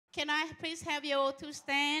Can I please have you all to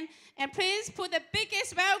stand? And please put the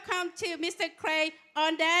biggest welcome to Mr. Craig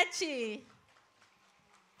Ondarchie.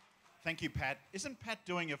 Thank you, Pat. Isn't Pat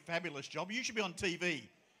doing a fabulous job? You should be on TV.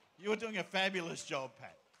 You're doing a fabulous job,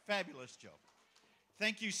 Pat. Fabulous job.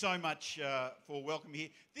 Thank you so much for welcoming here.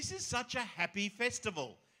 This is such a happy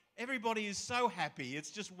festival. Everybody is so happy.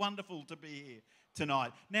 It's just wonderful to be here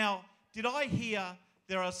tonight. Now, did I hear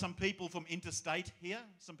there are some people from interstate here?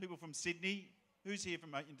 Some people from Sydney? Who's here from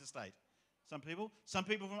interstate? Some people? Some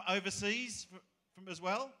people from overseas from as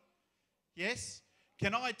well? Yes?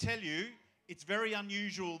 Can I tell you, it's very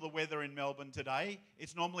unusual, the weather in Melbourne today.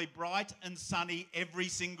 It's normally bright and sunny every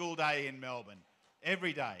single day in Melbourne.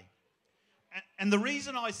 Every day. And the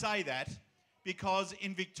reason I say that, because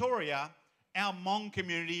in Victoria, our Hmong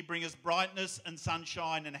community brings us brightness and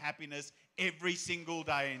sunshine and happiness every single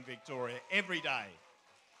day in Victoria. Every day.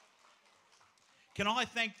 Can I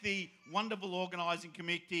thank the wonderful organising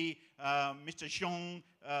committee, Mr. Xiong,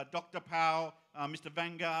 Dr. Pao, Mr.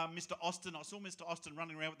 Vanga, Mr. Austin. I saw Mr. Austin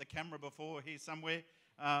running around with the camera before here somewhere.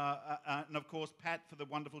 And of course, Pat, for the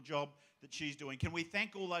wonderful job that she's doing. Can we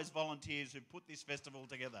thank all those volunteers who put this festival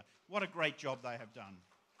together? What a great job they have done.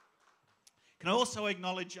 Can I also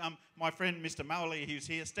acknowledge my friend Mr. Mowley, who's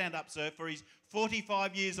here, stand up, sir, for his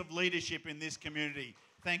 45 years of leadership in this community.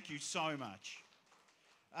 Thank you so much.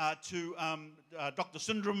 To Dr.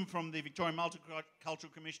 Sundram from the Victorian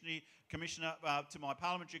Multicultural Commissioner, to my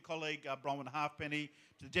parliamentary colleague Bronwyn Halfpenny,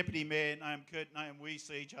 to the Deputy Mayor Naomi Kurt. Naomi, we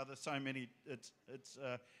see each other so many,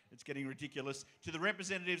 it's getting ridiculous. To the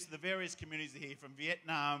representatives of the various communities here from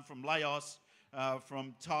Vietnam, from Laos,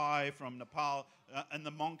 from Thai, from Nepal, and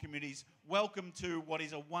the Hmong communities, welcome to what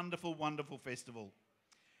is a wonderful, wonderful festival.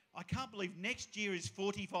 I can't believe next year is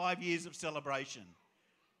 45 years of celebration.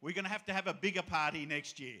 We're going to have a bigger party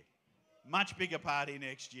next year. Much bigger party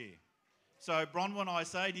next year. So, Bronwyn, I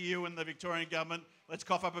say to you and the Victorian government, let's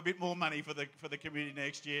cough up a bit more money for the community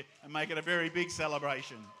next year and make it a very big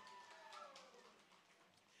celebration.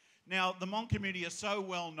 Now, the Hmong community are so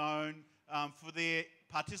well known for their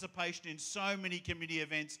participation in so many community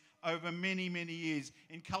events over many, many years.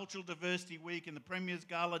 In Cultural Diversity Week, in the Premier's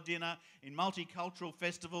Gala Dinner, in multicultural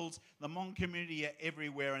festivals, the Hmong community are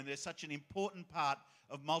everywhere, and they're such an important part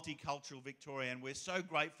of multicultural Victoria, and we're so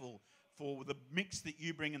grateful for the mix that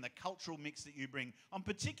you bring and the cultural mix that you bring. I'm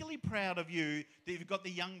particularly proud of you that you've got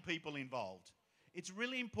the young people involved. It's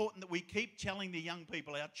really important that we keep telling the young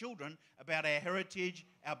people, our children, about our heritage,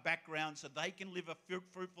 our background, so they can live a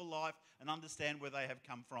fruitful life and understand where they have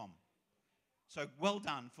come from. So well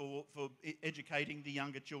done for educating the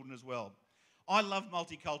younger children as well. I love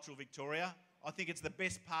multicultural Victoria. I think it's the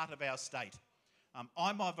best part of our state.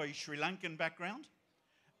 I'm of a Sri Lankan background,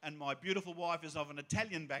 and my beautiful wife is of an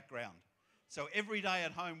Italian background. So every day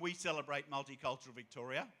at home we celebrate multicultural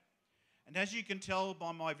Victoria. And as you can tell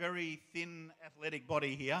by my very thin athletic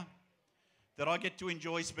body here, that I get to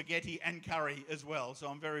enjoy spaghetti and curry as well. So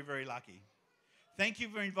I'm very, very lucky. Thank you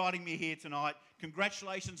for inviting me here tonight.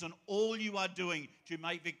 Congratulations on all you are doing to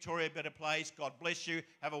make Victoria a better place. God bless you.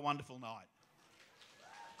 Have a wonderful night.